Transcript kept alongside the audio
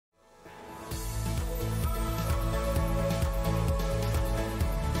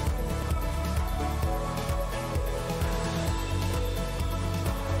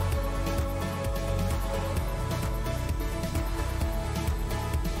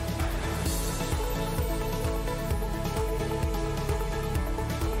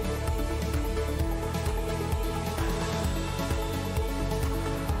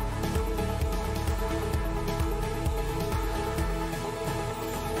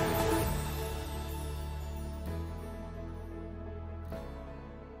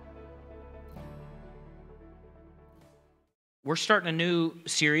We're starting a new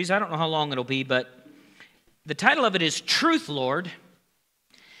series. I don't know how long it'll be, but the title of it is Truth, Lord.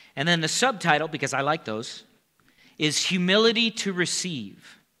 And then the subtitle, because I like those, is Humility to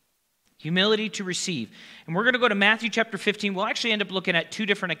Receive. Humility to receive. And we're going to go to Matthew chapter 15. We'll actually end up looking at two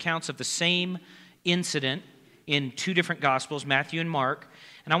different accounts of the same incident in two different Gospels, Matthew and Mark.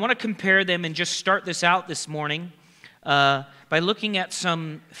 And I want to compare them and just start this out this morning by looking at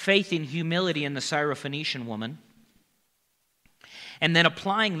some faith in humility in the Syrophoenician woman, and then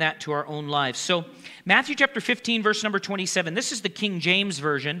applying that to our own lives. So Matthew chapter 15, verse number 27. This is the King James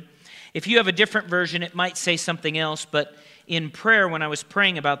Version. If you have a different version, it might say something else, but in prayer, when I was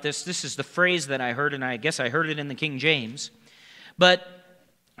praying about this, this is the phrase that I heard, and I guess I heard it in the King James. But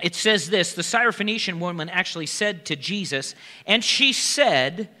it says this: the Syrophoenician woman actually said to Jesus, and she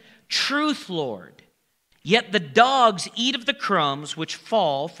said, "Truth, Lord, yet the dogs eat of the crumbs which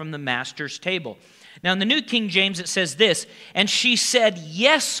fall from the master's table." Now, in the New King James, it says this: and she said,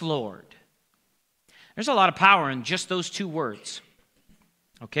 "Yes, Lord." There's a lot of power in just those two words,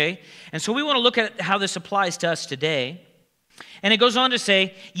 okay? And so we want to look at how this applies to us today. And it goes on to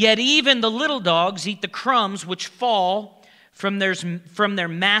say, "Yet even the little dogs eat the crumbs which fall from their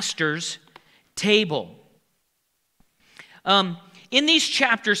master's table." In these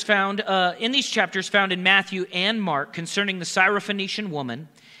chapters found in Matthew and Mark concerning the Syrophoenician woman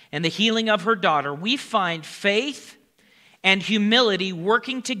and the healing of her daughter, we find faith and humility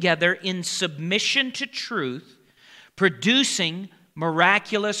working together in submission to truth, producing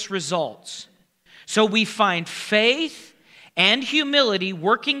miraculous results. So we find faith and humility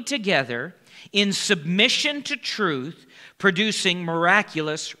working together in submission to truth, producing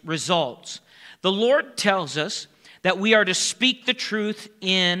miraculous results. The Lord tells us that we are to speak the truth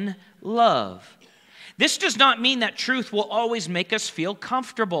in love. This does not mean that truth will always make us feel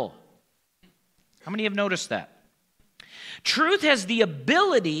comfortable. How many have noticed that? Truth has the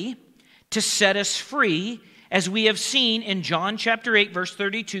ability to set us free, as we have seen in John chapter 8, verse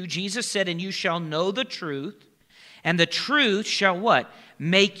 32. Jesus said, "And you shall know the truth, and the truth shall" what?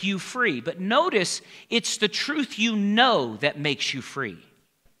 Make you free. But notice, it's the truth you know that makes you free.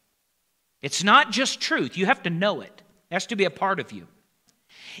 It's not just truth. You have to know it. It has to be a part of you.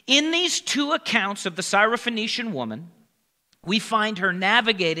 In these two accounts of the Syrophoenician woman, we find her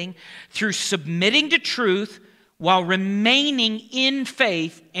navigating through submitting to truth while remaining in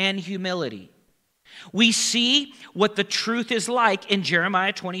faith and humility. We see what the truth is like in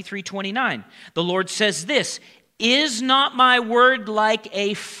Jeremiah 23:29. The Lord says this: "Is not my word like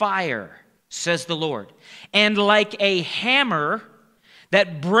a fire, says the Lord, and like a hammer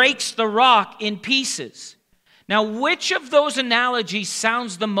that breaks the rock in pieces?" Now, which of those analogies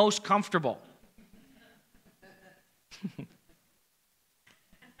sounds the most comfortable?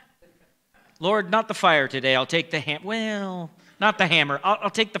 Lord, not the fire today. I'll take the hammer. Well, not the hammer. I'll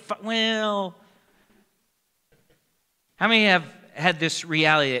take the well. How many have had this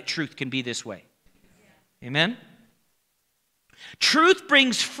reality that truth can be this way? Amen? Truth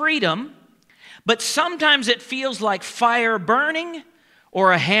brings freedom, but sometimes it feels like fire burning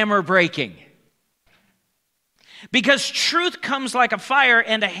or a hammer breaking. Because truth comes like a fire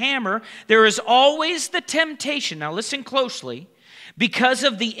and a hammer, there is always the temptation, now listen closely, because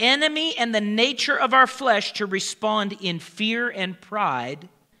of the enemy and the nature of our flesh to respond in fear and pride,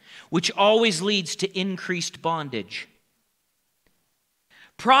 which always leads to increased bondage.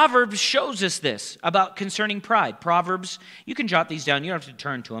 Proverbs shows us this about concerning pride. Proverbs, you can jot these down. You don't have to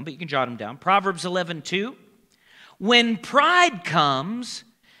turn to them, but you can jot them down. Proverbs 11:2. When pride comes,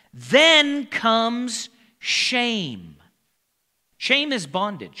 then comes shame. Shame is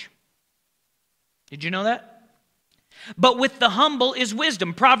bondage. Did you know that? But with the humble is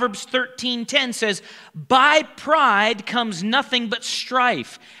wisdom. Proverbs 13:10 says, "By pride comes nothing but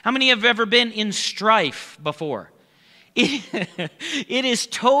strife." How many have ever been in strife before? It is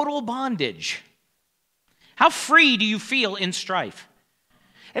total bondage. How free do you feel in strife?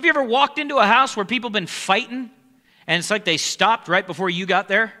 Have you ever walked into a house where people have been fighting and it's like they stopped right before you got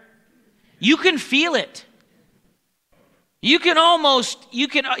there? You can feel it.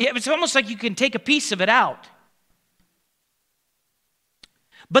 It's almost like you can take a piece of it out.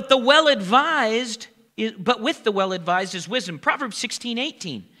 But with the well-advised is wisdom. Proverbs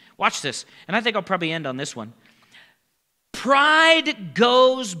 16:18. Watch this. And I think I'll probably end on this one. Pride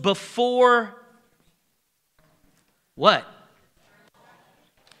goes before what?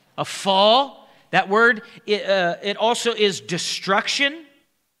 A fall. That word, it also is destruction.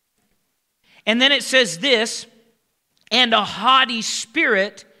 And then it says this: and a haughty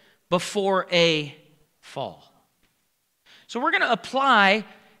spirit before a fall. So we're going to apply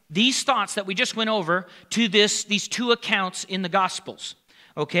these thoughts that we just went over to these two accounts in the Gospels,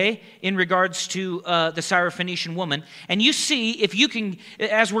 okay, in regards to the Syrophoenician woman. And you see, if you can,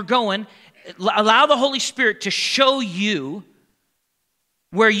 as we're going, allow the Holy Spirit to show you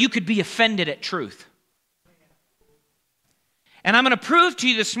where you could be offended at truth. And I'm going to prove to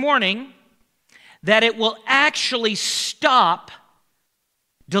you this morning that it will actually stop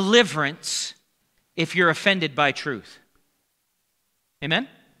deliverance if you're offended by truth. Amen?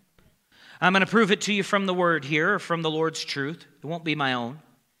 I'm going to prove it to you from the Word here, or from the Lord's truth. It won't be my own.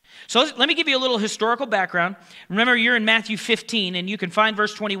 So let me give you a little historical background. Remember, you're in Matthew 15, and you can find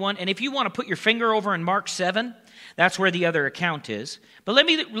verse 21. And if you want to put your finger over in Mark 7, that's where the other account is. But let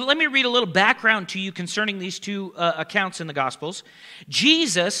me read a little background to you concerning these two accounts in the Gospels.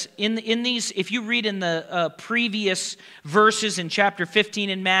 Jesus, in these, if you read in the previous verses in chapter 15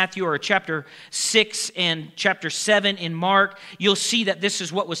 in Matthew, or chapter 6 and chapter 7 in Mark, you'll see that this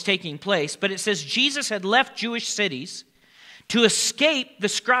is what was taking place. But it says Jesus had left Jewish cities to escape the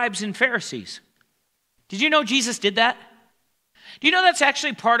scribes and Pharisees. Did you know Jesus did that? Do you know that's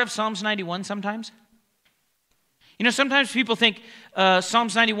actually part of Psalms 91 sometimes? You know, sometimes people think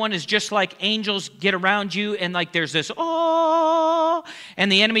Psalms 91 is just like angels get around you and like there's this, oh,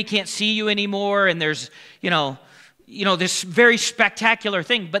 and the enemy can't see you anymore, and there's, you know, this very spectacular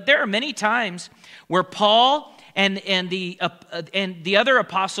thing. But there are many times where Paul and the other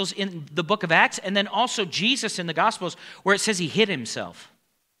apostles in the book of Acts, and then also Jesus in the Gospels, where it says he hid himself.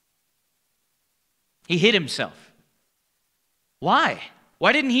 He hid himself. Why?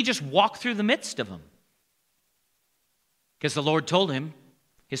 Why didn't he just walk through the midst of them? Because the Lord told him,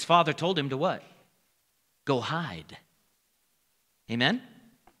 his Father told him to what? Go hide. Amen?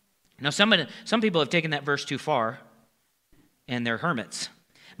 Now, some people have taken that verse too far, and they're hermits.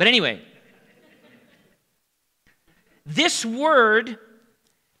 But anyway, this word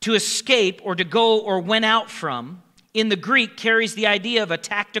to escape or to go or went out from, in the Greek, carries the idea of a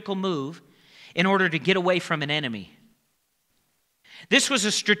tactical move in order to get away from an enemy. This was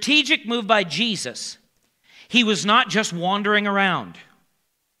a strategic move by Jesus. He was not just wandering around.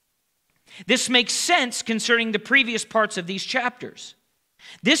 This makes sense concerning the previous parts of these chapters.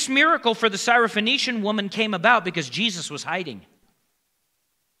 This miracle for the Syrophoenician woman came about because Jesus was hiding.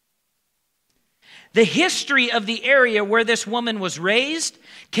 The history of the area where this woman was raised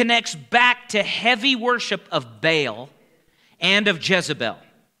connects back to heavy worship of Baal and of Jezebel.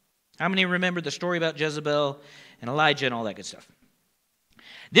 How many remember the story about Jezebel and Elijah and all that good stuff?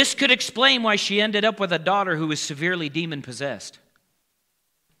 This could explain why she ended up with a daughter who was severely demon-possessed.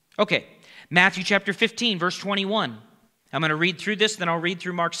 Okay, Matthew chapter 15, verse 21. I'm going to read through this, then I'll read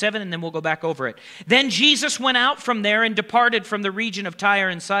through Mark 7, and then we'll go back over it. Then Jesus went out from there and departed from the region of Tyre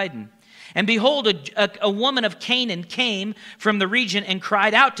and Sidon. And behold, a woman of Canaan came from the region and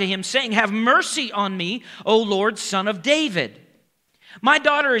cried out to him, saying, "Have mercy on me, O Lord, Son of David. My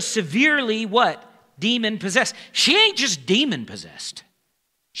daughter is severely," what? Demon-possessed. She ain't just demon-possessed.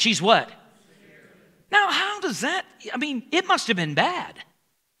 She's what? Now, how does that, I mean, it must have been bad.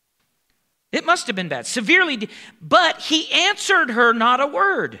 It must have been bad. Severely, but he answered her not a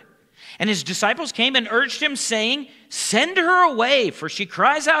word. And his disciples came and urged him, saying, "Send her away, for she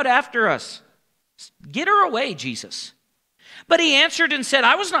cries out after us." Get her away, Jesus. But he answered and said,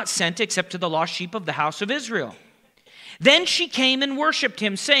 "I was not sent except to the lost sheep of the house of Israel." Then she came and worshipped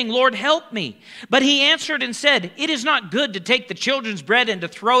him, saying, "Lord, help me." But he answered and said, "It is not good to take the children's bread and to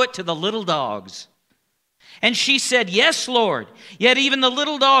throw it to the little dogs." And she said, "Yes, Lord, yet even the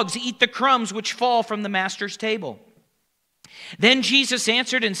little dogs eat the crumbs which fall from the master's table." Then Jesus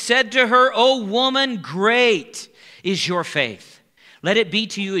answered and said to her, "O woman, great is your faith. Let it be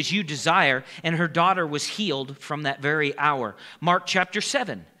to you as you desire." And her daughter was healed from that very hour. Mark chapter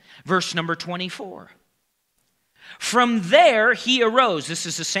 7, verse number 24. From there he arose. This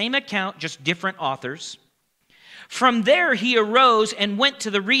is the same account, just different authors. From there he arose and went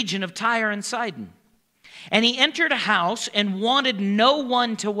to the region of Tyre and Sidon. And he entered a house and wanted no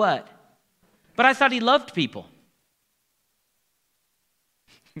one to what? But I thought he loved people.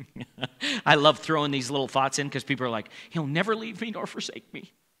 I love throwing these little thoughts in because people are like, "He'll never leave me nor forsake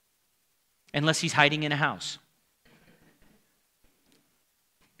me." Unless he's hiding in a house.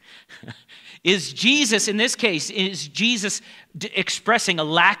 Is Jesus, in this case, is Jesus expressing a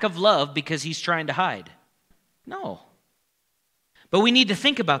lack of love because he's trying to hide? No. But we need to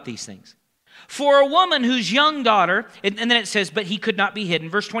think about these things. For a woman whose young daughter, and then it says, but he could not be hidden.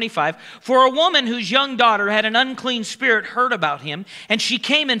 Verse 25, for a woman whose young daughter had an unclean spirit heard about him, and she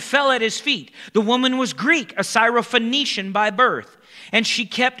came and fell at his feet. The woman was Greek, a Syrophoenician by birth, and she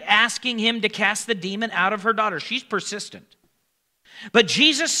kept asking him to cast the demon out of her daughter. She's persistent. But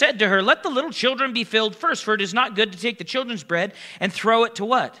Jesus said to her, let the little children be filled first, for it is not good to take the children's bread and throw it to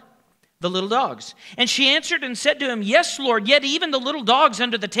what? The little dogs. And she answered and said to him, yes, Lord, yet even the little dogs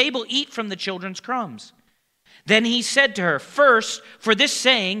under the table eat from the children's crumbs. Then he said to her, first, for this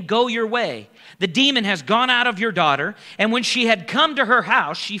saying, go your way. The demon has gone out of your daughter. And when she had come to her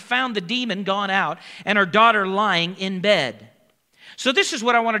house, she found the demon gone out and her daughter lying in bed. So this is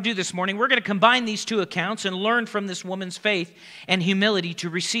what I want to do this morning. We're going to combine these two accounts and learn from this woman's faith and humility to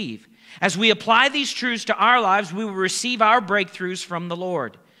receive. As we apply these truths to our lives, we will receive our breakthroughs from the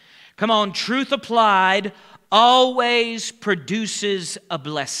Lord. Come on, truth applied always produces a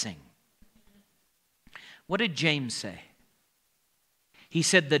blessing. What did James say? He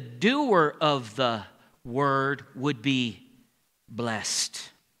said the doer of the word would be blessed.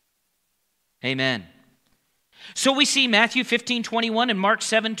 Amen. So we see Matthew 15:21 and Mark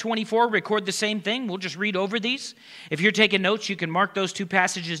 7:24 record the same thing. We'll just read over these. If you're taking notes, you can mark those two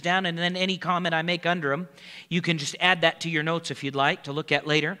passages down, and then any comment I make under them, you can just add that to your notes if you'd like to look at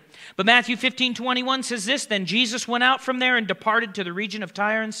later. But Matthew 15:21 says this, then Jesus went out from there and departed to the region of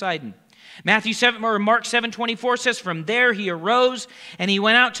Tyre and Sidon. Mark 7:24 says, from there he arose and he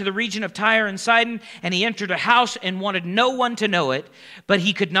went out to the region of Tyre and Sidon, and he entered a house and wanted no one to know it, but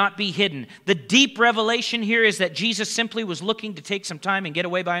he could not be hidden. The deep revelation here is that Jesus simply was looking to take some time and get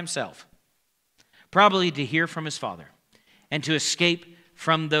away by himself, probably to hear from his Father and to escape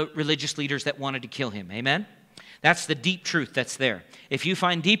from the religious leaders that wanted to kill him. Amen? That's the deep truth that's there. If you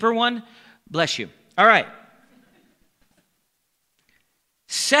find deeper one, bless you. All right.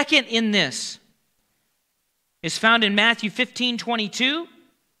 Second in this is found in Matthew 15:22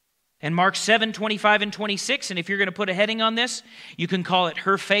 and Mark 7:25 and 26. And if you're going to put a heading on this, you can call it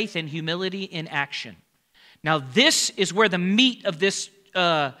her faith and humility in action. Now this is where the meat of this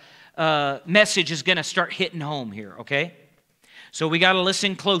message is going to start hitting home here, okay? So we got to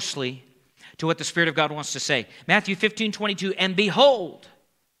listen closely to what the Spirit of God wants to say. Matthew 15:22, and behold,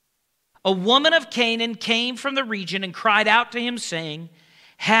 a woman of Canaan came from the region and cried out to him, saying,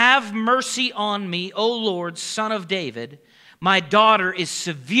 have mercy on me, O Lord, Son of David. My daughter is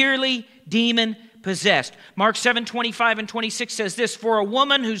severely demon-possessed. Mark 7:25 and 26 says this, for a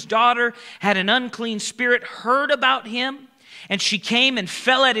woman whose daughter had an unclean spirit heard about him, and she came and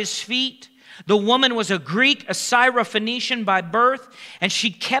fell at his feet. The woman was a Greek, a Syrophoenician by birth, and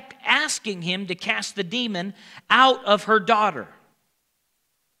she kept asking him to cast the demon out of her daughter.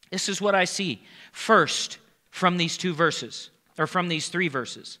 This is what I see first from these two verses. Or from these three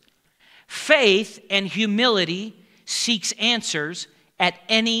verses. Faith and humility seeks answers at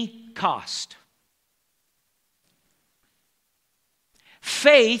any cost.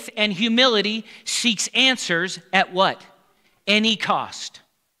 Faith and humility seeks answers at what? Any cost.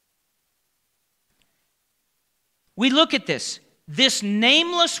 We look at this. This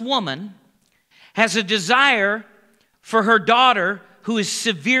nameless woman has a desire for her daughter who is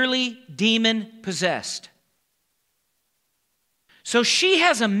severely demon-possessed. So she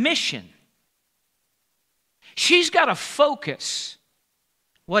has a mission. She's got a focus.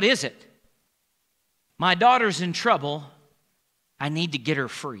 What is it? My daughter's in trouble. I need to get her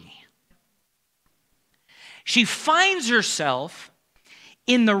free. She finds herself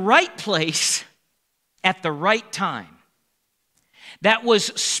in the right place at the right time. That was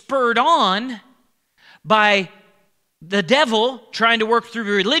spurred on by the devil trying to work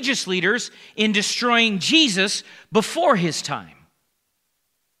through religious leaders in destroying Jesus before his time.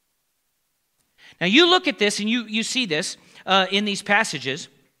 Now you look at this and you see this in these passages,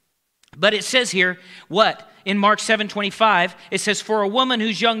 but it says here, what? In Mark 7:25, it says, for a woman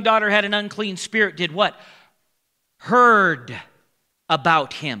whose young daughter had an unclean spirit did what? Heard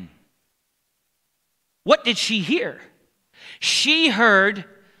about him. What did she hear? She heard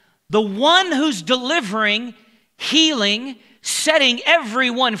the one who's delivering, healing, setting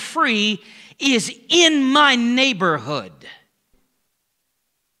everyone free is in my neighborhood.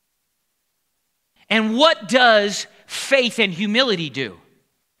 And what does faith and humility do?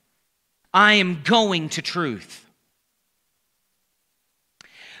 I am going to truth.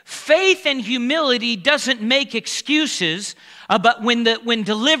 Faith and humility doesn't make excuses about when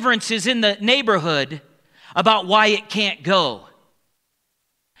deliverance is in the neighborhood about why it can't go.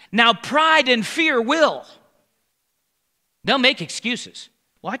 Now, pride and fear will. They'll make excuses.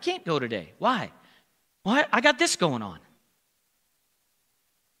 Well, I can't go today. Why? Well, I got this going on.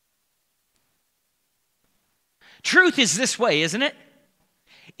 Truth is this way, isn't it?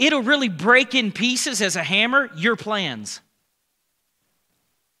 It'll really break in pieces as a hammer your plans.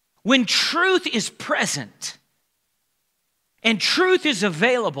 When truth is present and truth is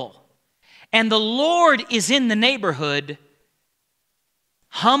available and the Lord is in the neighborhood,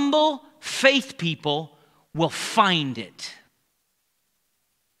 Humble faith people will find it.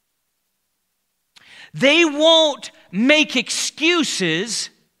 They won't make excuses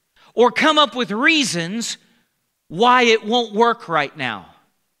or come up with reasons why it won't work right now.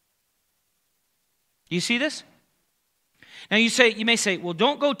 Do you see this? Now you may say, well,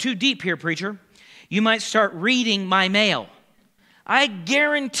 don't go too deep here, preacher. You might start reading my mail. I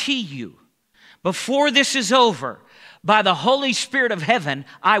guarantee you, before this is over, by the Holy Spirit of heaven,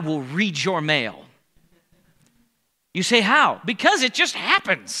 I will read your mail. You say, how? Because it just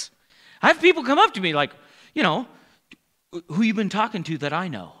happens. I have people come up to me like, who you been talking to that I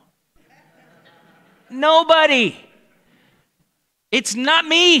know? Nobody. It's not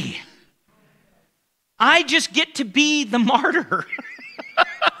me. I just get to be the martyr.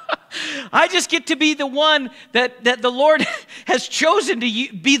 I just get to be the one that the Lord has chosen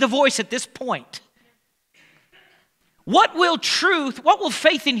to be the voice at this point. What will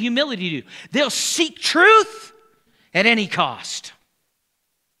faith and humility do? They'll seek truth at any cost.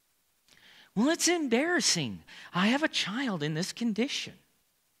 Well, it's embarrassing. I have a child in this condition.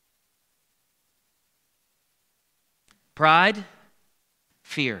 Pride,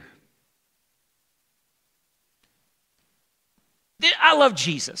 fear. I love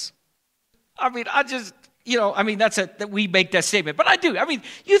Jesus. That we make that statement, but I do.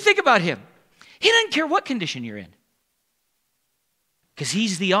 You think about him. He doesn't care what condition you're in, because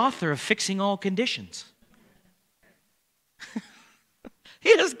he's the author of fixing all conditions.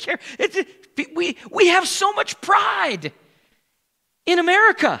 He doesn't care. We have so much pride in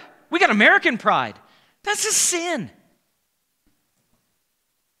America. We got American pride. That's a sin.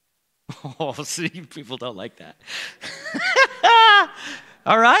 Oh, see, people don't like that.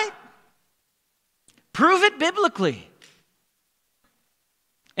 All right? Prove it biblically.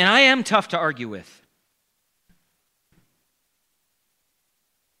 And I am tough to argue with.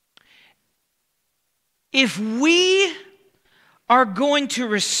 If we are going to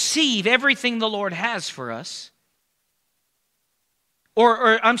receive everything the Lord has for us,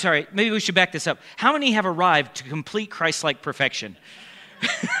 or I'm sorry, maybe we should back this up. How many have arrived to complete Christ-like perfection?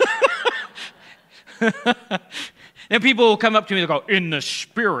 Then people will come up to me and go, in the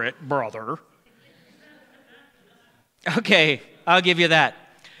spirit, brother. Okay, I'll give you that.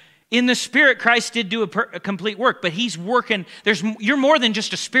 In the spirit, Christ did do a complete work, but he's working. You're more than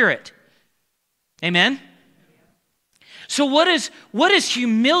just a spirit. Amen? So what does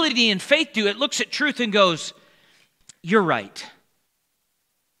humility and faith do? It looks at truth and goes, you're right.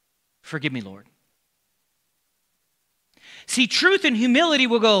 Forgive me, Lord. See, truth and humility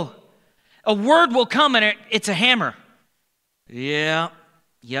will go, a word will come and it's a hammer. Yeah,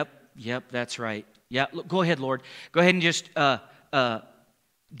 yep, that's right. Yeah, look, go ahead, Lord. Go ahead and just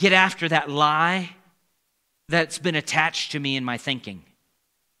get after that lie that's been attached to me in my thinking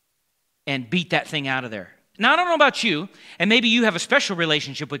and beat that thing out of there. Now, I don't know about you, and maybe you have a special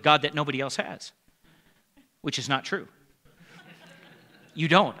relationship with God that nobody else has, which is not true. You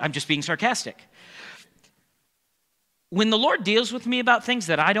don't. I'm just being sarcastic. When the Lord deals with me about things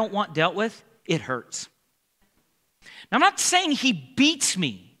that I don't want dealt with, it hurts. Now, I'm not saying he beats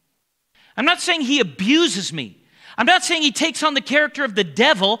me. I'm not saying he abuses me. I'm not saying he takes on the character of the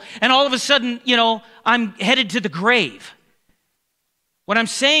devil and all of a sudden, I'm headed to the grave. What I'm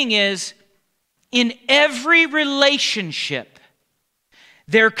saying is, in every relationship,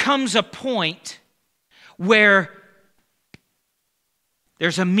 there comes a point where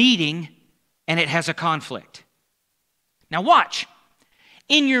there's a meeting and it has a conflict. Now watch.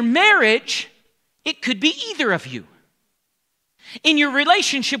 In your marriage, it could be either of you. In your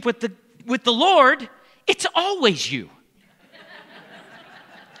relationship with the Lord, it's always you.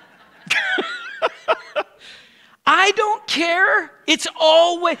 I don't care. It's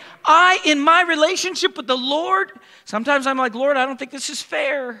always, in my relationship with the Lord, sometimes I'm like, Lord, I don't think this is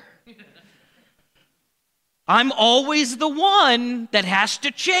fair. I'm always the one that has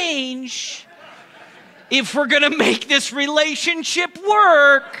to change if we're going to make this relationship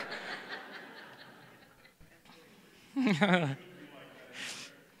work.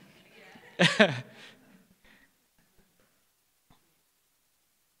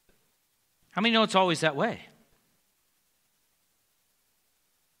 How many know it's always that way?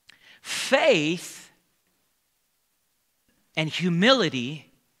 Faith and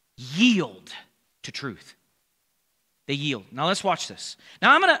humility yield to truth. They yield. Now let's watch this.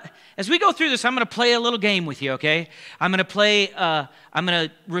 Now as we go through this, I'm going to play a little game with you, okay? I'm going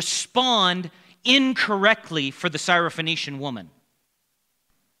to respond incorrectly for the Syrophoenician woman.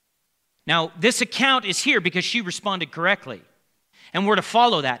 Now, this account is here because she responded correctly, and we're to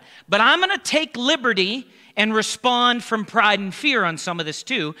follow that. But I'm going to take liberty and respond from pride and fear on some of this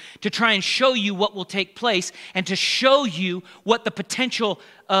too, to try and show you what will take place and to show you what the potential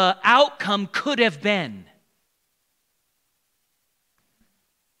outcome could have been.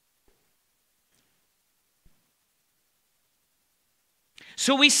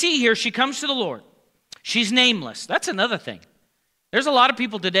 So we see here, she comes to the Lord. She's nameless. That's another thing. There's a lot of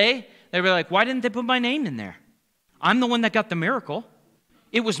people today, they were like, why didn't they put my name in there? I'm the one that got the miracle.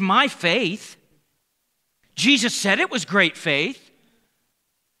 It was my faith. Jesus said it was great faith.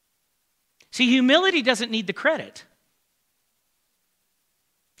 See, humility doesn't need the credit.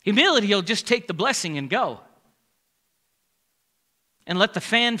 Humility will just take the blessing and go. And let the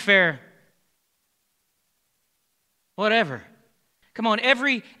fanfare, whatever. Come on,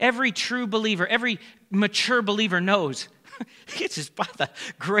 every true believer, every mature believer knows it's just by the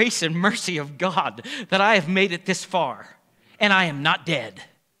grace and mercy of God that I have made it this far. And I am not dead.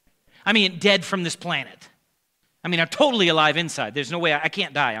 I mean, dead from this planet. I mean, I'm totally alive inside. There's no way, I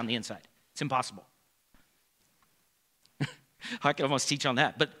can't die on the inside. It's impossible. I could almost teach on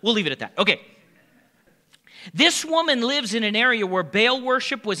that, but we'll leave it at that. Okay. This woman lives in an area where Baal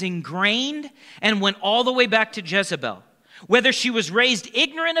worship was ingrained and went all the way back to Jezebel. Whether she was raised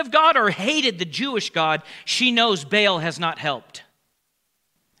ignorant of God or hated the Jewish God, she knows Baal has not helped.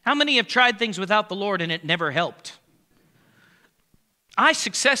 How many have tried things without the Lord and it never helped? I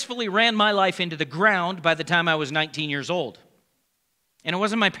successfully ran my life into the ground by the time I was 19 years old. And it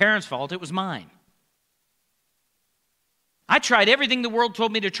wasn't my parents' fault, it was mine. I tried everything the world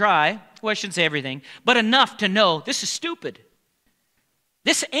told me to try. Well, I shouldn't say everything, but enough to know this is stupid.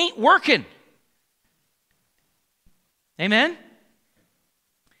 This ain't working. Amen?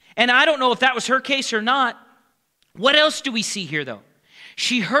 And I don't know if that was her case or not. What else do we see here, though?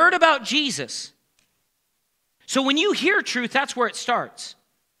 She heard about Jesus. So when you hear truth, that's where it starts.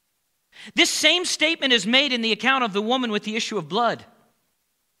 This same statement is made in the account of the woman with the issue of blood.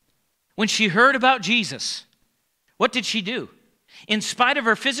 When she heard about Jesus, what did she do? In spite of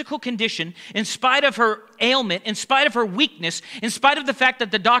her physical condition, in spite of her ailment, in spite of her weakness, in spite of the fact that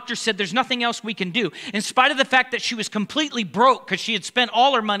the doctor said there's nothing else we can do, in spite of the fact that she was completely broke because she had spent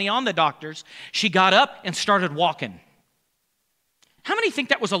all her money on the doctors, she got up and started walking. How many think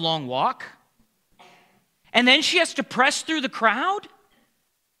that was a long walk? And then she has to press through the crowd?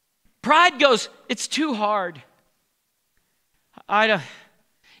 Pride goes, it's too hard.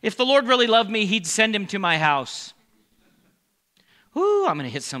 If the Lord really loved me, he'd send him to my house. Ooh, I'm going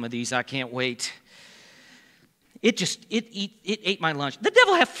to hit some of these. I can't wait. It ate my lunch. The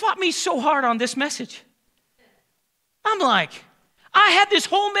devil have fought me so hard on this message. I'm like, I had this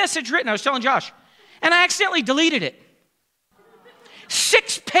whole message written. I was telling Josh, and I accidentally deleted it.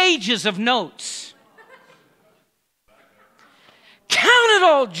 6 pages of notes. Count it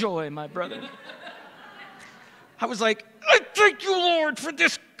all joy, my brother. I was like, I thank you, Lord, for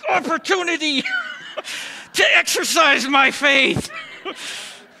this opportunity to exercise my faith.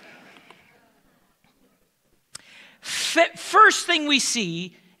 First thing we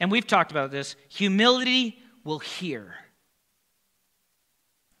see, and we've talked about this, humility will hear.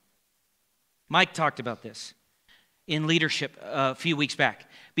 Mike talked about this in leadership a few weeks back.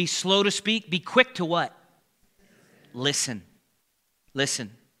 Be slow to speak, be quick to what? Listen.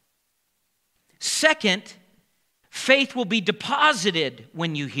 Listen. Second, faith will be deposited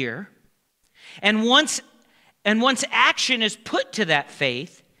when you hear. And once action is put to that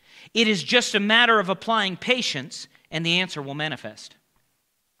faith, it is just a matter of applying patience, and the answer will manifest.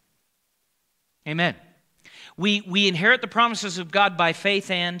 Amen. We inherit the promises of God by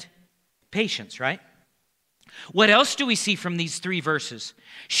faith and patience, right? What else do we see from these 3 verses?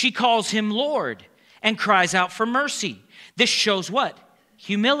 She calls him Lord and cries out for mercy. This shows what?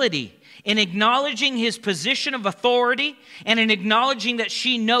 Humility. In acknowledging his position of authority and in acknowledging that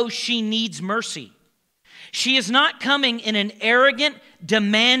she knows she needs mercy. She is not coming in an arrogant,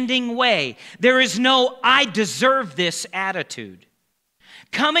 demanding way. There is no, I deserve this attitude.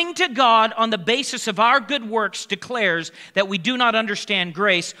 Coming to God on the basis of our good works declares that we do not understand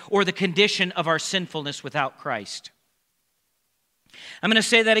grace or the condition of our sinfulness without Christ. I'm going to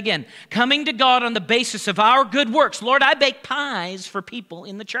say that again. Coming to God on the basis of our good works. Lord, I bake pies for people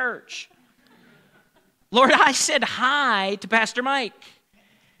in the church. Lord, I said hi to Pastor Mike.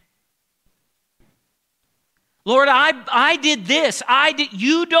 Lord, I did this.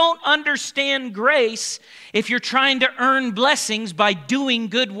 You don't understand grace if you're trying to earn blessings by doing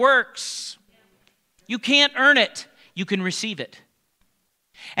good works. You can't earn it. You can receive it.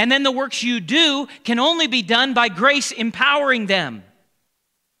 And then the works you do can only be done by grace empowering them.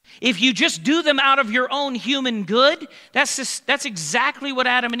 If you just do them out of your own human good, that's exactly what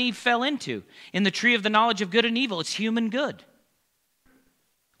Adam and Eve fell into in the tree of the knowledge of good and evil. It's human good.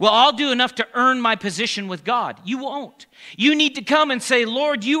 Well, I'll do enough to earn my position with God. You won't. You need to come and say,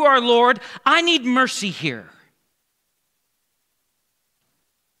 Lord, you are Lord. I need mercy here.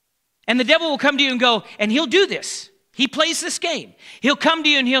 And the devil will come to you and go, and he'll do this. He plays this game. He'll come to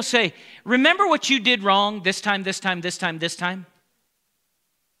you and he'll say, remember what you did wrong this time, this time, this time, this time?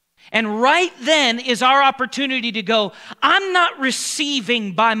 And right then is our opportunity to go, I'm not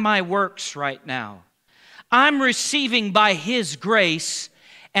receiving by my works right now. I'm receiving by His grace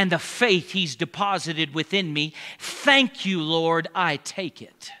and the faith He's deposited within me. Thank you, Lord, I take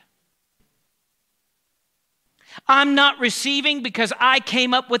it. I'm not receiving because I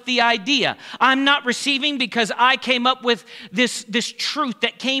came up with the idea. I'm not receiving because I came up with this truth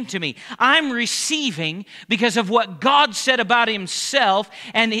that came to me. I'm receiving because of what God said about Himself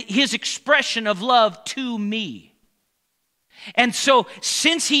and His expression of love to me. And so,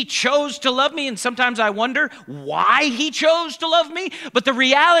 since He chose to love me, and sometimes I wonder why He chose to love me, but the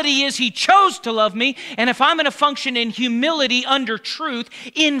reality is He chose to love me, and if I'm going to function in humility under truth,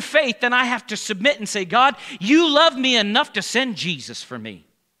 in faith, then I have to submit and say, God, you love me enough to send Jesus for me.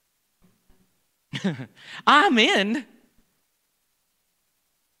 I'm in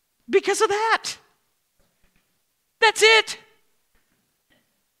because of that. That's it.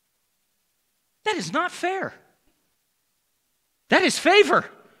 That is not fair. That is favor.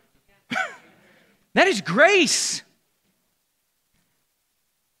 That is grace.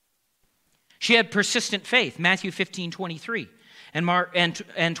 She had persistent faith, Matthew 15:23 and Mark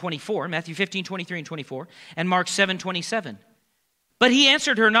and 24, Matthew 15:23 and 24, and Mark 7:27. But He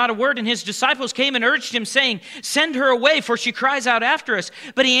answered her not a word, and His disciples came and urged Him, saying, send her away, for she cries out after us.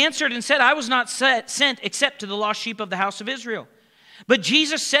 But He answered and said, I was not sent except to the lost sheep of the house of Israel. But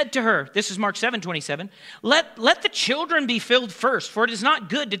Jesus said to her, this is Mark 7:27, let the children be filled first, for it is not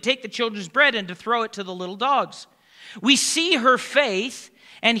good to take the children's bread and to throw it to the little dogs. We see her faith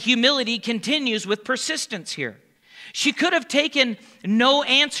and humility continues with persistence here. She could have taken no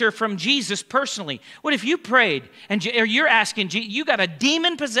answer from Jesus personally. What if you prayed and or you're asking, you got a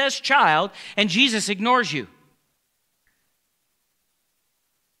demon-possessed child and Jesus ignores you?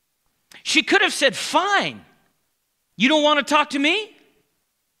 She could have said, fine. You don't want to talk to me?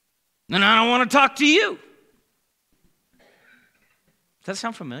 Then I don't want to talk to you. Does that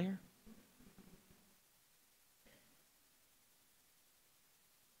sound familiar?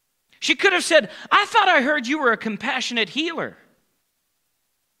 She could have said, I thought I heard you were a compassionate healer,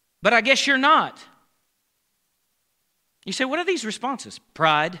 but I guess you're not. You say, what are these responses?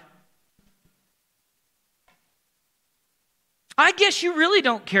 Pride. I guess you really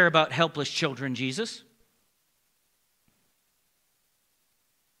don't care about helpless children, Jesus.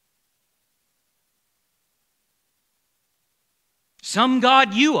 Some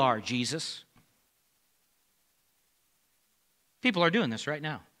God you are, Jesus. People are doing this right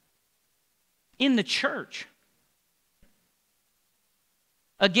now. In the church.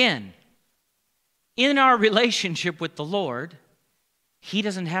 Again, in our relationship with the Lord, He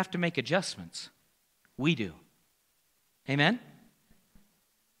doesn't have to make adjustments. We do. Amen?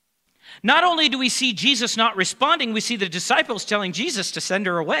 Not only do we see Jesus not responding, we see the disciples telling Jesus to send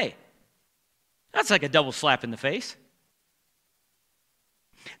her away. That's like a double slap in the face.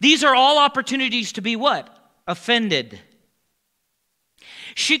 These are all opportunities to be what? Offended.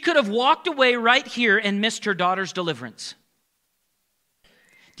 She could have walked away right here and missed her daughter's deliverance.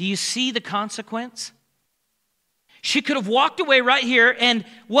 Do you see the consequence? She could have walked away right here and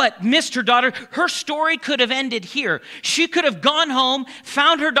what? Missed her daughter. Her story could have ended here. She could have gone home,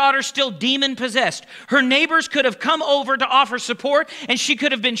 found her daughter still demon-possessed. Her neighbors could have come over to offer support, and she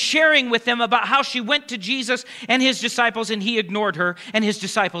could have been sharing with them about how she went to Jesus and His disciples, and He ignored her, and His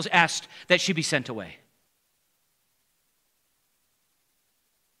disciples asked that she be sent away.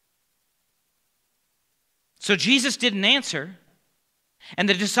 So Jesus didn't answer. And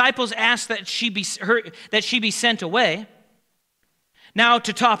the disciples asked that she be sent away. Now,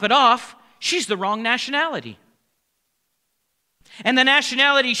 to top it off, she's the wrong nationality. And the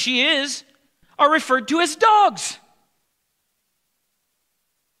nationality she is are referred to as dogs.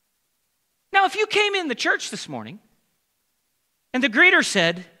 Now, if you came in the church this morning and the greeter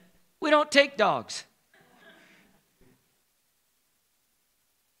said, we don't take dogs.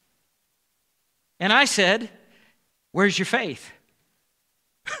 And I said, where's your faith?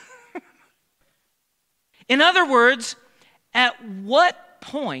 In other words, at what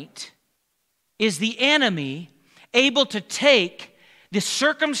point is the enemy able to take the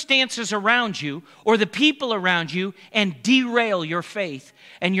circumstances around you or the people around you and derail your faith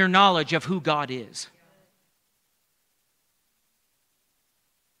and your knowledge of who God is.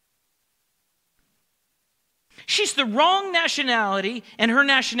 She's the wrong nationality, and her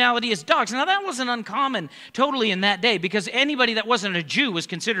nationality is dogs. Now, that wasn't uncommon totally in that day, because anybody that wasn't a Jew was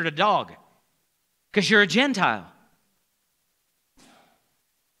considered a dog, because you're a Gentile.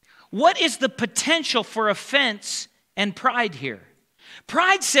 What is the potential for offense and pride here?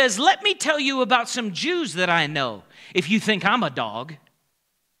 Pride says, let me tell you about some Jews that I know, if you think I'm a dog.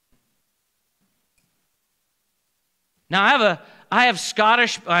 Now, I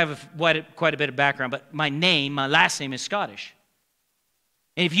have quite a bit of background, but my last name is Scottish.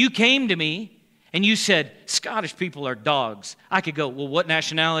 And if you came to me and you said, Scottish people are dogs, I could go, well, what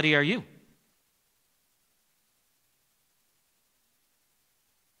nationality are you?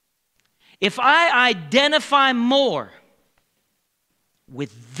 If I identify more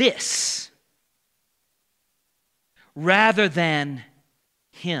with this rather than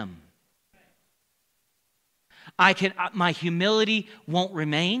him, my humility won't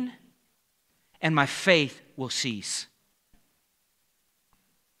remain, and my faith will cease.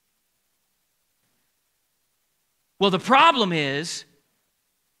 Well, the problem is,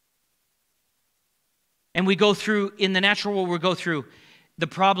 and we go through, in the natural world, we go through, the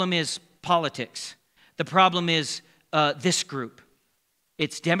problem is politics. The problem is this group.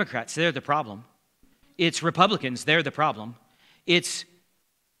 It's Democrats, they're the problem. It's Republicans, they're the problem. It's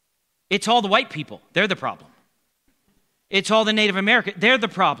all the white people, they're the problem. It's all the Native American, they're the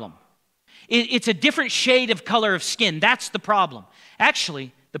problem. It's a different shade of color of skin, that's the problem.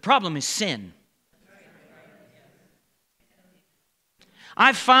 Actually, the problem is sin.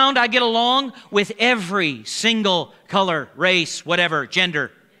 I've found I get along with every single color, race, whatever,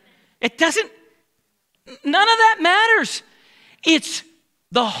 gender. None of that matters. It's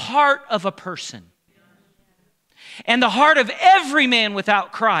the heart of a person. And the heart of every man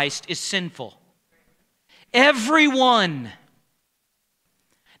without Christ is sinful. Everyone.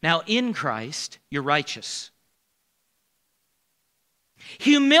 Now, in Christ, you're righteous.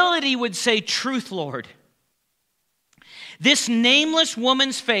 Humility would say, truth, Lord. This nameless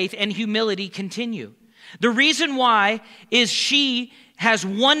woman's faith and humility continue. The reason why is she has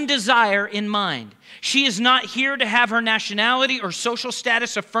one desire in mind. She is not here to have her nationality or social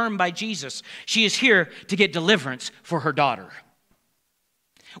status affirmed by Jesus. She is here to get deliverance for her daughter.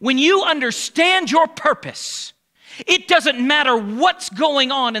 When you understand your purpose, it doesn't matter what's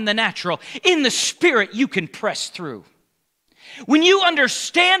going on in the natural. In the spirit, you can press through. When you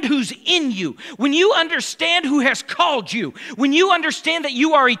understand who's in you, when you understand who has called you, when you understand that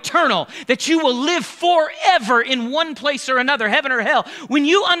you are eternal, that you will live forever in one place or another, heaven or hell, when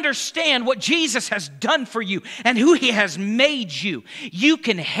you understand what Jesus has done for you and who he has made you, you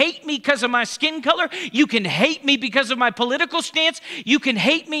can hate me because of my skin color, you can hate me because of my political stance, you can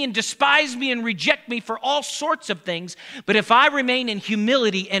hate me and despise me and reject me for all sorts of things, but if I remain in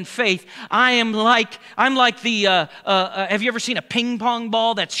humility and faith, I'm like the, have you ever seen a ping pong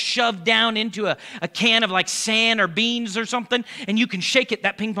ball that's shoved down into a can of like sand or beans or something, and you can shake it,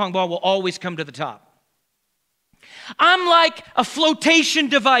 that ping pong ball will always come to the top. I'm like a flotation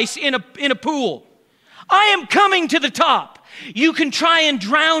device in a pool. I am coming to the top. You can try and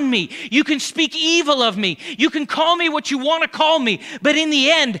drown me. You can speak evil of me. You can call me what you want to call me. But in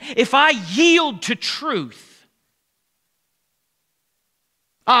the end, if I yield to truth,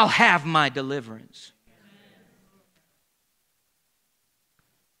 I'll have my deliverance.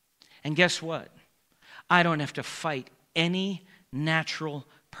 And guess what? I don't have to fight any natural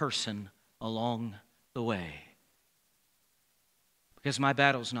person along the way. Because my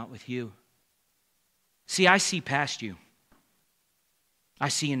battle's not with you. See, I see past you. I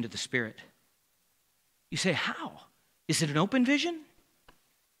see into the Spirit. You say, how? Is it an open vision?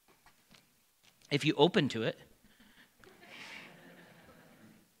 If you open to it.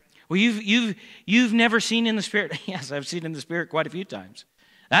 Well, you've never seen in the Spirit. Yes, I've seen in the Spirit quite a few times.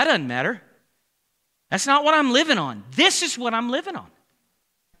 That doesn't matter. That's not what I'm living on. This is what I'm living on.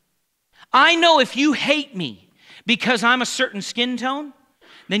 I know if you hate me because I'm a certain skin tone,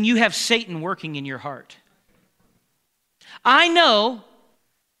 then you have Satan working in your heart. I know,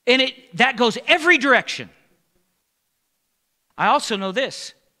 and that goes every direction. I also know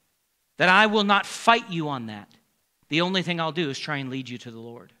this, that I will not fight you on that. The only thing I'll do is try and lead you to the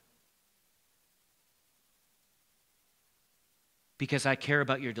Lord. Because I care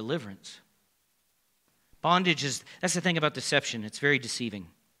about your deliverance. Bondage that's the thing about deception. It's very deceiving.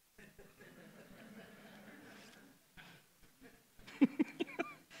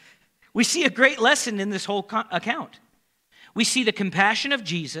 We see a great lesson in this whole account. We see the compassion of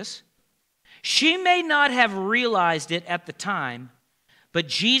Jesus. She may not have realized it at the time, but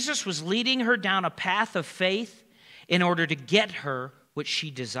Jesus was leading her down a path of faith in order to get her what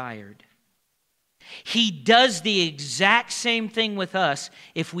she desired. He does the exact same thing with us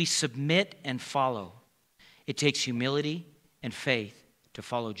if we submit and follow. It takes humility and faith to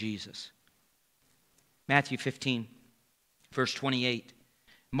follow Jesus. Matthew 15, verse 28.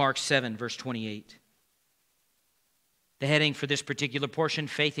 Mark 7, verse 28. The heading for this particular portion,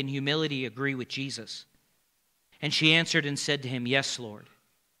 faith and humility agree with Jesus. And she answered and said to him, "Yes, Lord."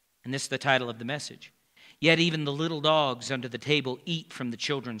 And this is the title of the message. "Yet even the little dogs under the table eat from the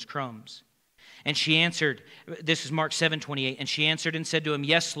children's crumbs." And she answered, this is Mark 7:28, and she answered and said to him,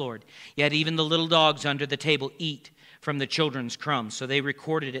 "Yes, Lord, yet even the little dogs under the table eat from the children's crumbs." So they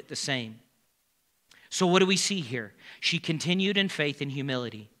recorded it the same. So what do we see here? She continued in faith and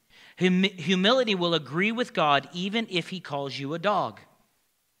humility. Humility will agree with God even if he calls you a dog.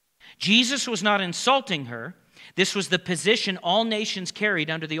 Jesus was not insulting her. This was the position all nations carried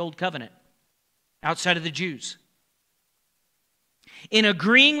under the old covenant, outside of the Jews. In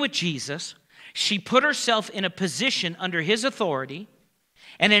agreeing with Jesus, she put herself in a position under his authority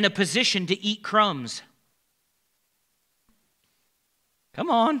and in a position to eat crumbs. Come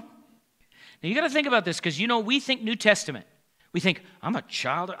on. Now you got to think about this because, we think New Testament. We think, I'm a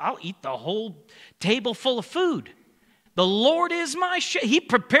child, I'll eat the whole table full of food. The Lord is my shepherd. He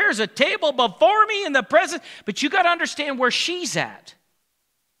prepares a table before me in the presence. But you got to understand where she's at.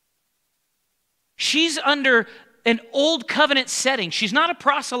 She's under an old covenant setting. She's not a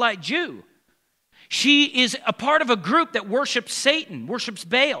proselyte Jew. She is a part of a group that worships Satan, worships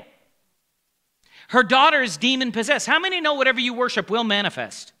Baal. Her daughter is demon-possessed. How many know whatever you worship will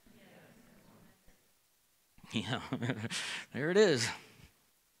manifest? Yeah, there it is.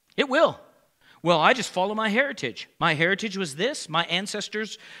 It will. Well, I just follow my heritage. My heritage was this. My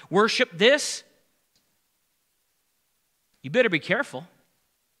ancestors worshiped this. You better be careful.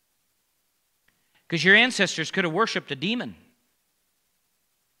 Because your ancestors could have worshiped a demon.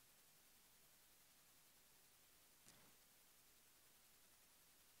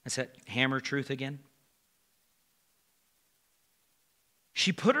 That's that hammer truth again.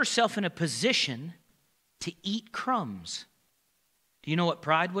 She put herself in a position to eat crumbs. Do you know what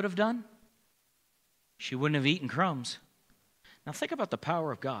pride would have done? She wouldn't have eaten crumbs. Now think about the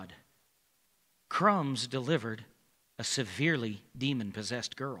power of God. Crumbs delivered a severely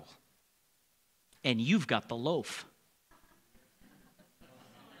demon-possessed girl. And you've got the loaf.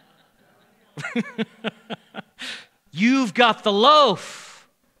 You've got the loaf.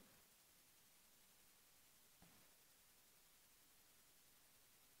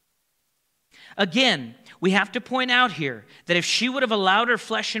 Again, we have to point out here that if she would have allowed her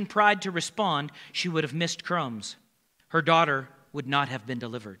flesh and pride to respond, she would have missed crumbs. Her daughter would not have been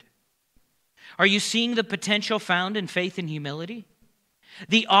delivered. Are you seeing the potential found in faith and humility?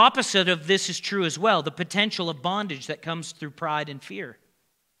 The opposite of this is true as well, the potential of bondage that comes through pride and fear.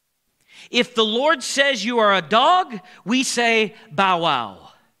 If the Lord says you are a dog, we say, bow wow.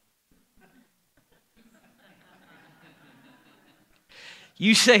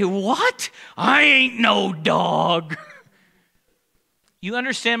 You say, what? I ain't no dog. You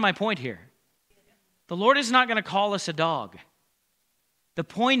understand my point here. The Lord is not going to call us a dog. The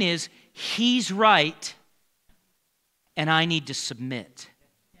point is, He's right, and I need to submit.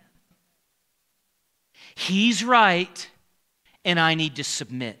 He's right, and I need to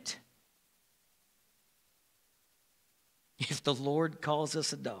submit. If the Lord calls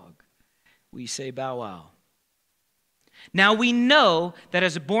us a dog, we say bow wow. Now we know that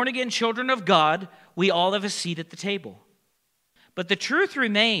as born-again children of God, we all have a seat at the table. But the truth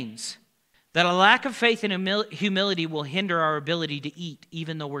remains that a lack of faith and humility will hinder our ability to eat,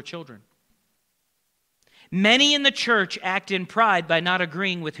 even though we're children. Many in the church act in pride by not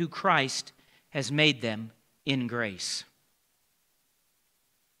agreeing with who Christ has made them in grace.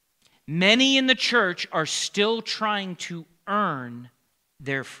 Many in the church are still trying to earn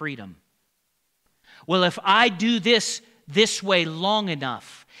their freedom. Well, if I do this way long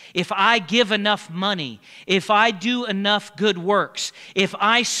enough, if I give enough money, if I do enough good works, if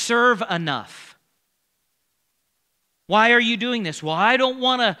I serve enough. Why are you doing this? Well, I don't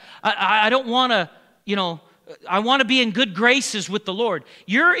want to, I want to be in good graces with the Lord.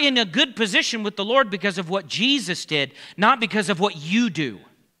 You're in a good position with the Lord because of what Jesus did, not because of what you do.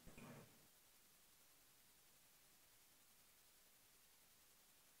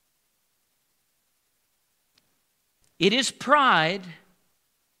 It is pride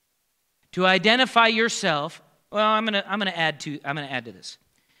to identify yourself. Well, I'm going to add to this.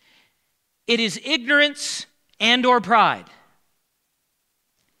 It is ignorance and or pride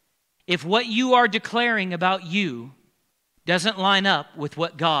if what you are declaring about you doesn't line up with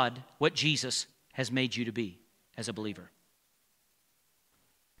what Jesus has made you to be as a believer.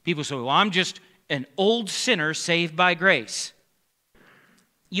 People say, well, I'm just an old sinner saved by grace.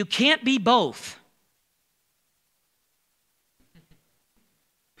 You can't be both.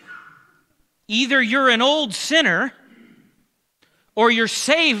 Either you're an old sinner or you're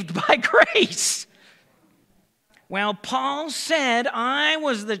saved by grace. Well, Paul said, I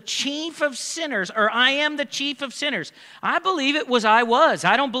was the chief of sinners, or I am the chief of sinners. I believe it was I was.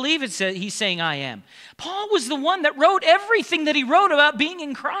 I don't believe he's saying I am. Paul was the one that wrote everything that he wrote about being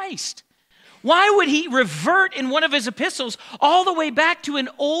in Christ. Why would he revert in one of his epistles all the way back to an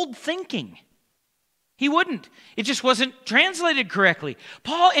old thinking? He wouldn't. It just wasn't translated correctly.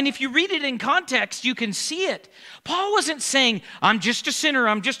 Paul, and if you read it in context, you can see it. Paul wasn't saying, I'm just a sinner,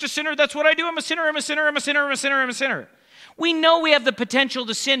 that's what I do, I'm a sinner. We know we have the potential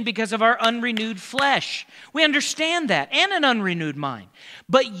to sin because of our unrenewed flesh. We understand that, and an unrenewed mind.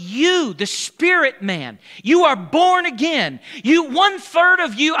 But you, the spirit man, you are born again. 1/3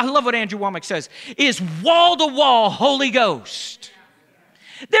 of you, I love what Andrew Womack says, is wall-to-wall Holy Ghost.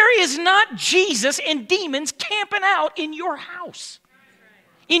 There is not Jesus and demons camping out in your house,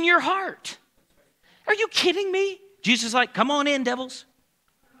 in your heart. Are you kidding me? Jesus is like, come on in, devils.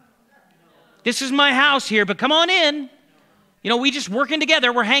 This is my house here, but come on in. We just working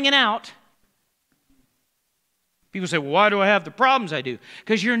together. We're hanging out. People say, well, why do I have the problems I do?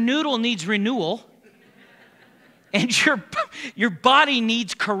 Because your noodle needs renewal, and your body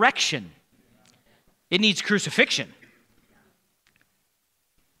needs correction. It needs crucifixion.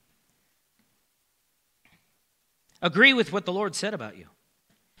 Agree with what the Lord said about you.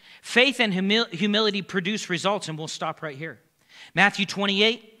 Faith and humility produce results, and we'll stop right here. Matthew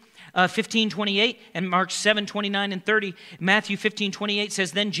 15:28, and Mark 7:29 and 30. Matthew 15:28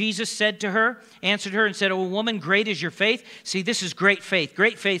 says, then Jesus answered her and said, oh, woman, great is your faith. See, this is great faith.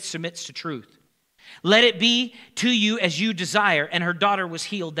 Great faith submits to truth. Let it be to you as you desire. And her daughter was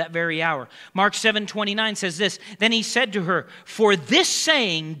healed that very hour. Mark 7:29 says this, then he said to her, for this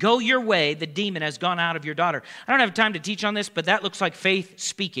saying, go your way, the demon has gone out of your daughter. I don't have time to teach on this, but that looks like faith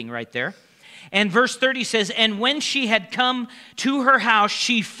speaking right there. And verse 30 says, and when she had come to her house,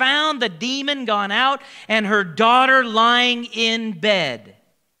 she found the demon gone out and her daughter lying in bed.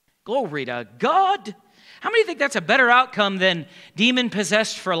 Glory to God. How many think that's a better outcome than demon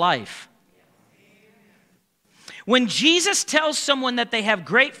possessed for life? When Jesus tells someone that they have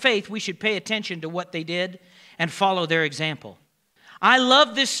great faith, we should pay attention to what they did and follow their example. I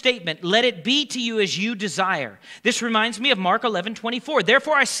love this statement, let it be to you as you desire. This reminds me of Mark 11:24.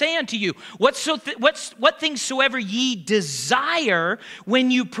 Therefore I say unto you, what things soever ye desire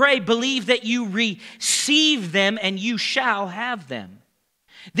when you pray, believe that you receive them and you shall have them.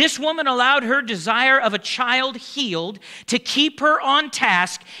 This woman allowed her desire of a child healed to keep her on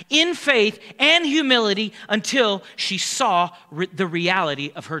task in faith and humility until she saw the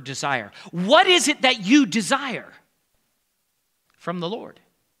reality of her desire. What is it that you desire from the Lord?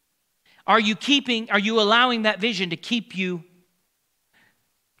 Are you allowing that vision to keep you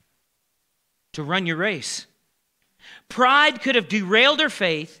to run your race? Pride could have derailed her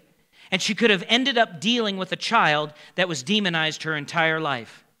faith, and she could have ended up dealing with a child that was demonized her entire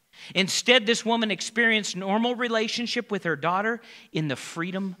life. Instead, this woman experienced normal relationship with her daughter in the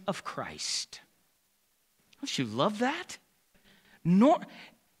freedom of Christ. Don't you love that?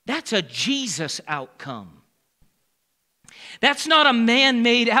 That's a Jesus outcome. That's not a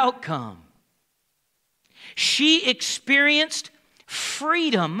man-made outcome. She experienced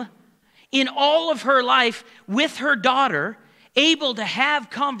freedom in all of her life with her daughter, able to have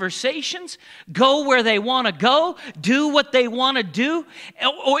conversations, go where they want to go, do what they want to do,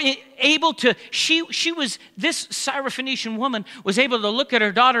 or able to, this Syrophoenician woman was able to look at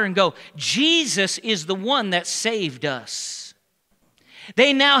her daughter and go, Jesus is the one that saved us.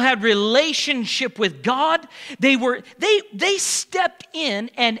 They now had relationship with God. They stepped in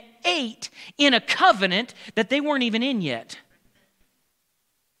and ate in a covenant that they weren't even in yet.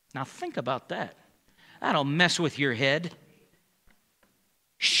 Now think about that. That'll mess with your head.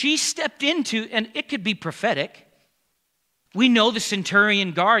 She stepped into, and it could be prophetic. We know the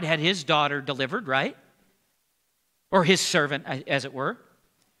centurion guard had his daughter delivered, right? Or his servant, as it were.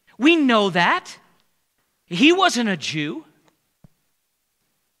 We know that. He wasn't a Jew.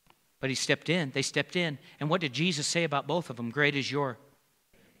 But he stepped in. They stepped in. And what did Jesus say about both of them? Great is your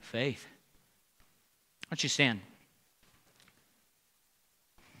faith. Why don't you stand?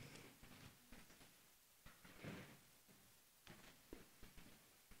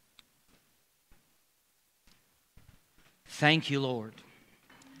 Thank you, Lord.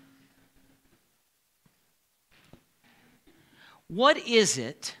 What is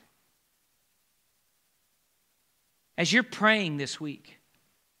it, as you're praying this week,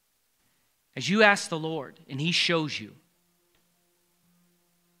 as you ask the Lord and He shows you,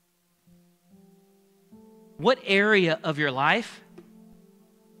 what area of your life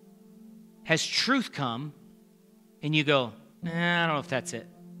has truth come and you go, I don't know if that's it?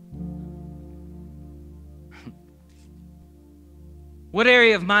 What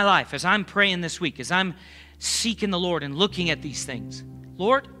area of my life, as I'm praying this week, as I'm seeking the Lord and looking at these things,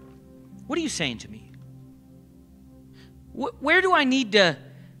 Lord, what are you saying to me? Where do I need to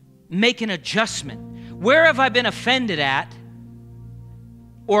make an adjustment? Where have I been offended at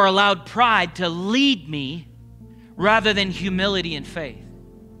or allowed pride to lead me rather than humility and faith?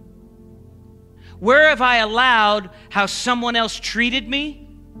 Where have I allowed how someone else treated me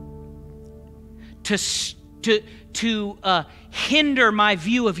to hinder my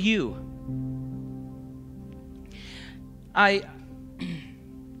view of you?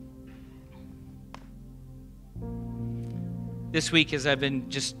 This week, as I've been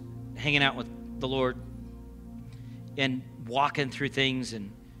just hanging out with the Lord and walking through things,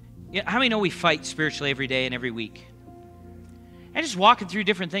 and how many know we fight spiritually every day and every week? And just walking through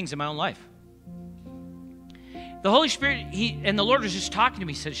different things in my own life. The Holy Spirit, and the Lord was just talking to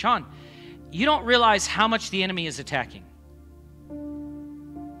me. He said, Sean, you don't realize how much the enemy is attacking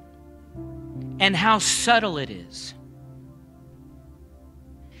and how subtle it is.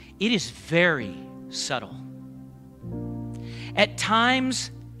 It is very subtle. At times,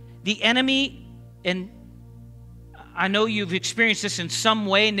 the enemy, and I know you've experienced this in some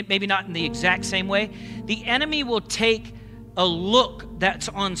way, and maybe not in the exact same way, the enemy will take a look that's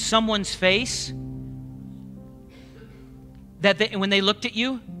on someone's face when they looked at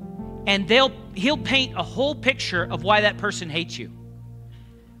you, and he'll paint a whole picture of why that person hates you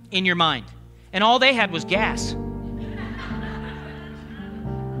in your mind. And all they had was gas.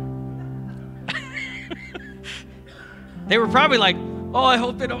 They were probably like, oh, I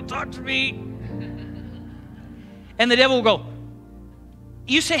hope they don't talk to me. And the devil will go,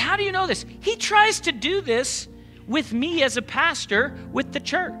 you say, how do you know this? He tries to do this with me as a pastor with the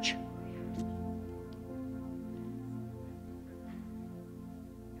church.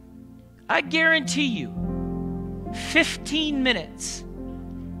 I guarantee you, 15 minutes,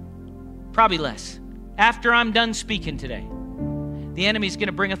 probably less, after I'm done speaking today, the enemy's going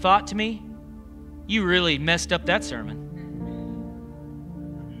to bring a thought to me. You really messed up that sermon.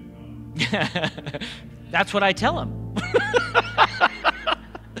 That's what I tell him.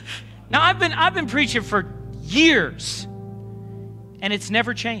 Now, I've been preaching for years, and it's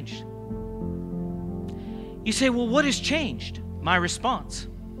never changed. You say, well, what has changed? My response.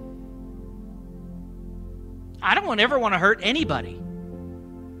 I don't ever want to hurt anybody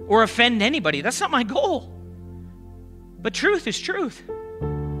or offend anybody. That's not my goal. But truth is truth.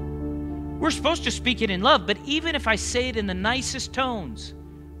 We're supposed to speak it in love, but even if I say it in the nicest tones,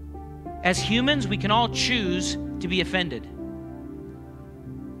 as humans, we can all choose to be offended.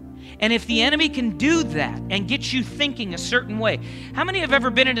 And if the enemy can do that and get you thinking a certain way, how many have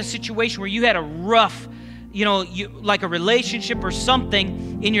ever been in a situation where you had a rough, like a relationship or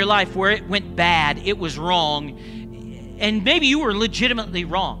something in your life where it went bad, it was wrong, and maybe you were legitimately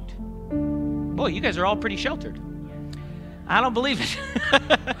wronged? Boy, you guys are all pretty sheltered. I don't believe it.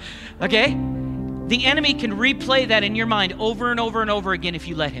 Okay? The enemy can replay that in your mind over and over and over again if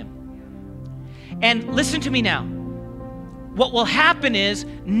you let him. And listen to me now. What will happen is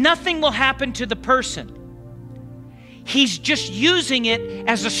nothing will happen to the person. He's just using it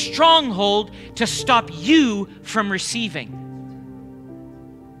as a stronghold to stop you from receiving.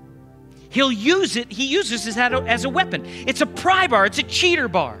 He'll use it. He uses it as a weapon. It's a pry bar. It's a cheater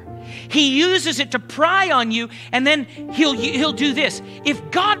bar. He uses it to pry on you, and then he'll do this. If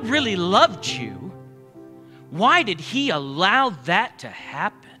God really loved you, why did he allow that to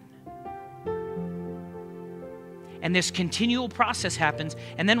happen? And this continual process happens,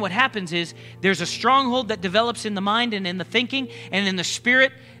 and then what happens is there's a stronghold that develops in the mind and in the thinking and in the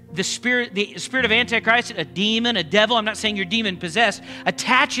spirit. The spirit of Antichrist, a demon, a devil, I'm not saying you're demon possessed,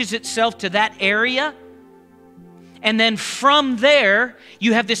 attaches itself to that area. And then from there,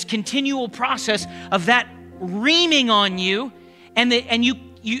 you have this continual process of that reaming on you, and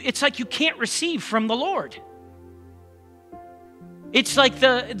it's like you can't receive from the Lord. It's like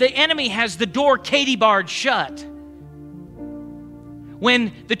the enemy has the door Katie barred shut.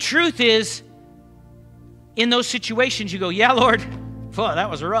 When the truth is, in those situations, you go, yeah, Lord, well, that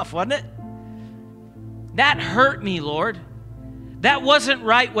was rough, wasn't it? That hurt me, Lord. That wasn't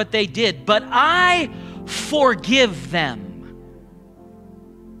right what they did, but I forgive them.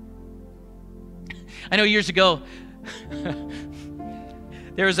 I know years ago,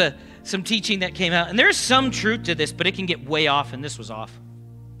 there was some teaching that came out, and there's some truth to this, but it can get way off, and this was off.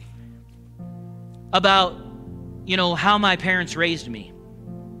 About, how my parents raised me.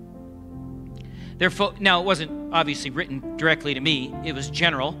 Now, it wasn't obviously written directly to me. It was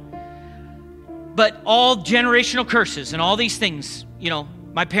general. But all generational curses and all these things,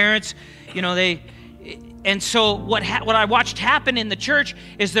 my parents, they... And so what I watched happen in the church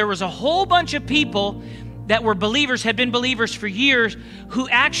is there was a whole bunch of people that were believers, had been believers for years, who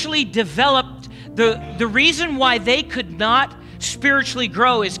actually developed the reason why they could not spiritually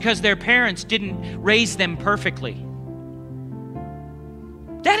grow is because their parents didn't raise them perfectly.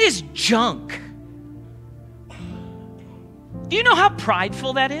 That is junk. Do you know how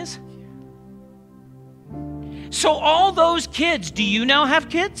prideful that is? So all those kids, do you now have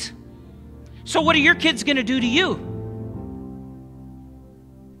kids? So what are your kids going to do to you?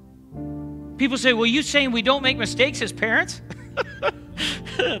 People say, well, you saying we don't make mistakes as parents?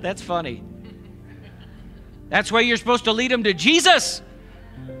 That's funny. That's why you're supposed to lead them to Jesus,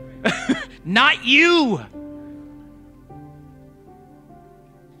 not you.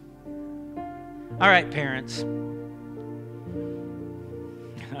 All right, parents.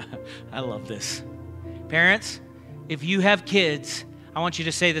 I love this. Parents, if you have kids, I want you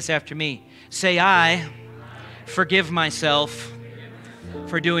to say this after me. Say, I forgive myself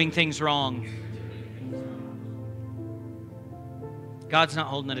for doing things wrong. God's not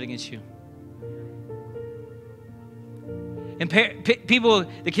holding it against you. And people,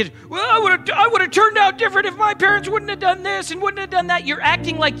 the kids, well, I would have turned out different if my parents wouldn't have done this and wouldn't have done that. You're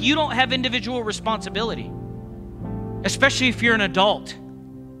acting like you don't have individual responsibility, especially if you're an adult.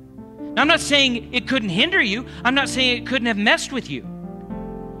 Now, I'm not saying it couldn't hinder you. I'm not saying it couldn't have messed with you.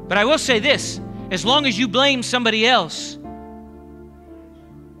 But I will say this, as long as you blame somebody else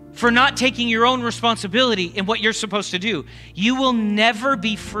for not taking your own responsibility in what you're supposed to do, you will never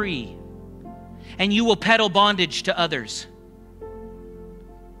be free, and you will peddle bondage to others.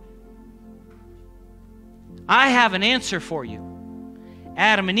 I have an answer for you.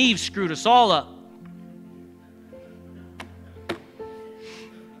 Adam and Eve screwed us all up.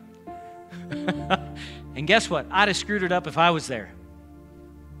 And guess what? I'd have screwed it up if I was there.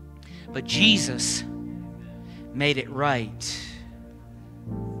 But Jesus made it right.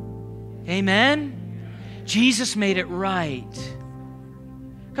 Amen? Jesus made it right.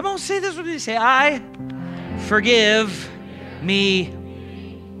 Come on, say this with me. Say, I forgive me.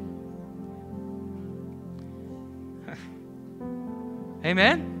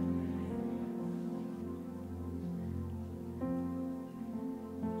 Amen?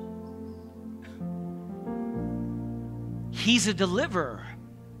 He's a deliverer.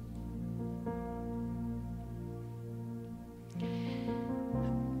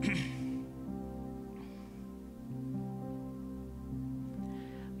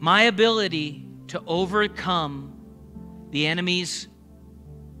 My ability to overcome the enemy's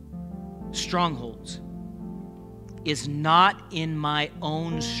strongholds is not in my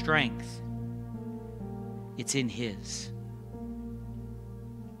own strength. It's in His.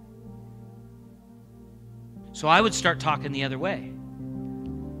 So I would start talking the other way.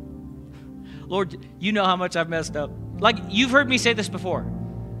 Lord, you know how much I've messed up. Like, you've heard me say this before.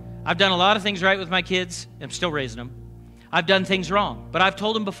 I've done a lot of things right with my kids. I'm still raising them. I've done things wrong, but I've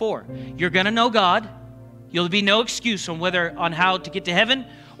told them before, you're going to know God. You'll be no excuse on how to get to heaven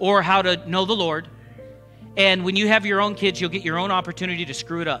or how to know the Lord. And when you have your own kids, you'll get your own opportunity to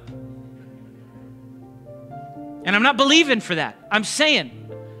screw it up. And I'm not believing for that. I'm saying,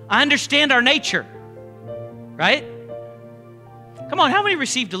 I understand our nature, right? Come on, how many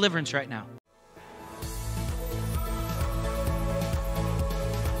receive deliverance right now?